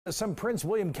Some Prince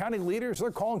William County leaders are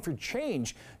calling for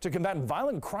change to combat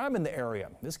violent crime in the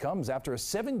area. This comes after a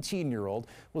 17-year-old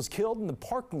was killed in the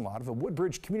parking lot of a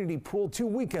Woodbridge community pool 2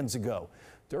 weekends ago.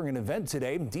 During an event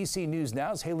today, DC News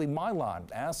Now's Haley Milon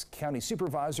asked county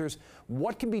supervisors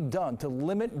what can be done to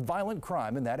limit violent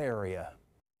crime in that area.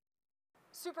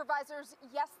 Supervisors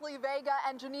Yesley Vega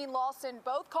and Janine Lawson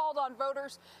both called on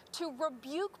voters to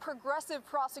rebuke progressive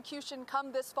prosecution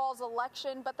come this fall's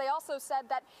election, but they also said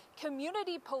that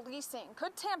community policing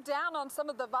could tamp down on some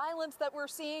of the violence that we're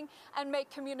seeing and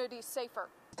make communities safer.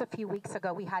 A few weeks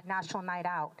ago, we had National Night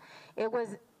Out. It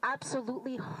was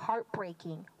absolutely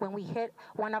heartbreaking when we hit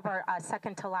one of our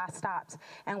second to last stops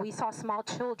and we saw small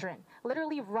children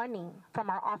literally running from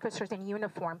our officers in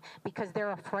uniform because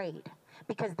they're afraid,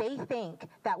 because they think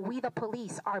that we, the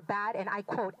police, are bad and, I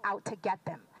quote, out to get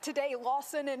them. Today,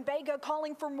 Lawson and Vega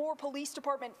calling for more police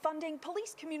department funding,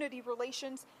 police community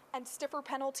relations, and stiffer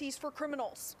penalties for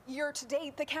criminals. Year to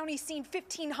date, the county's seen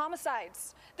 15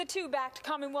 homicides. The two backed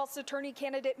Commonwealth's attorney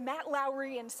candidate Matt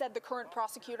Lowry and said the current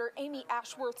prosecutor Amy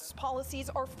Ashworth's policies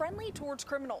are friendly towards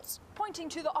criminals, pointing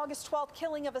to the August 12th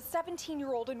killing of a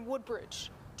 17-year-old in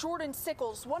Woodbridge. Jordan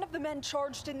Sickles, one of the men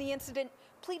charged in the incident,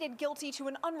 pleaded guilty to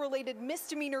an unrelated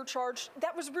misdemeanor charge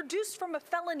that was reduced from a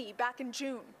felony back in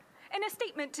June. In a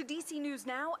statement to DC News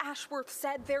Now, Ashworth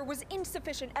said there was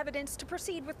insufficient evidence to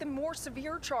proceed with the more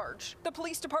severe charge. The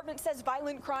police department says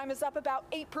violent crime is up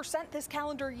about 8% this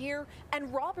calendar year,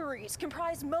 and robberies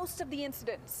comprise most of the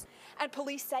incidents. And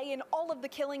police say in all of the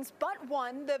killings but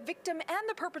one, the victim and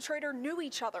the perpetrator knew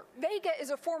each other. Vega is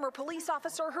a former police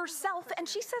officer herself, and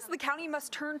she says the county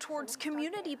must turn towards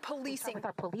community policing. With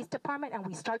our police department, and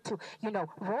we start to,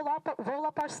 roll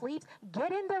up our sleeves,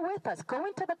 get in there with us, go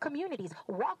into the communities,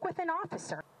 walk with an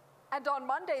officer. And on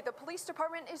Monday, the police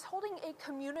department is holding a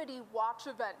community watch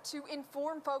event to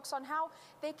inform folks on how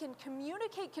they can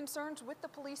communicate concerns with the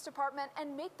police department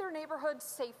and make their neighborhoods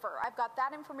safer. I've got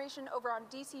that information over on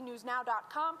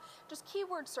DCNewsNow.com. Just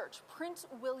keyword search Prince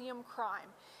William crime.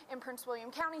 In Prince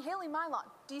William County, Haley Milon,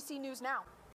 DC News Now.